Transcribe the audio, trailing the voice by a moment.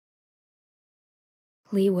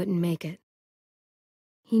Lee wouldn't make it.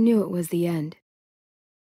 He knew it was the end.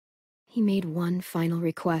 He made one final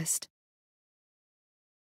request.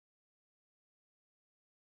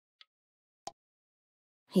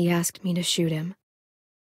 He asked me to shoot him.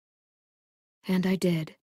 And I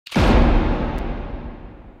did.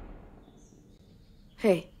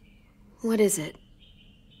 Hey, what is it?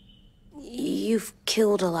 You've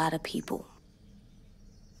killed a lot of people.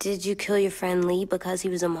 Did you kill your friend Lee because he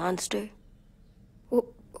was a monster?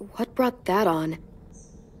 What brought that on?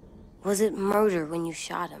 Was it murder when you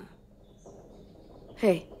shot him?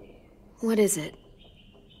 Hey, what is it?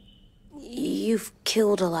 You've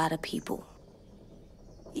killed a lot of people.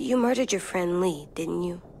 You murdered your friend Lee, didn't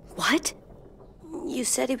you? What? You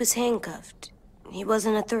said he was handcuffed. He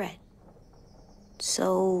wasn't a threat.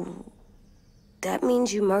 So, that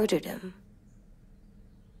means you murdered him.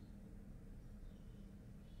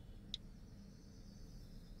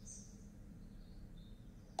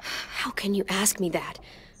 How can you ask me that?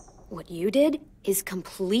 What you did is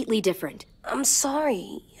completely different. I'm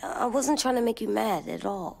sorry. I wasn't trying to make you mad at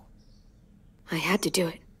all. I had to do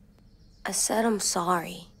it. I said I'm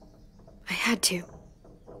sorry. I had to.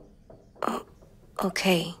 Oh,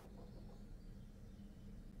 okay.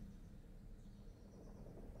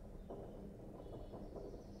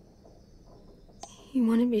 He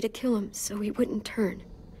wanted me to kill him so he wouldn't turn.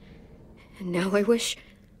 And now I wish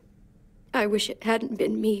it hadn't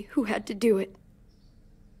been me who had to do it.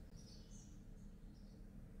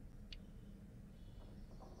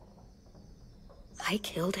 I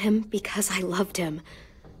killed him because I loved him.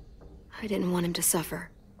 I didn't want him to suffer.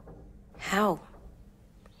 How?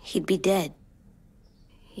 He'd be dead.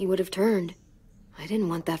 He would have turned. I didn't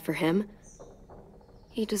want that for him.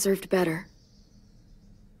 He deserved better.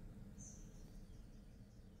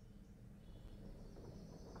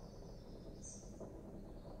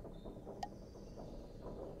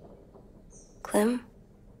 Clem?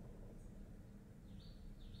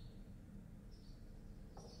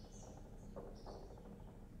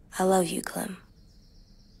 I love you, Clem.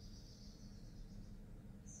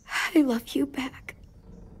 I love you back.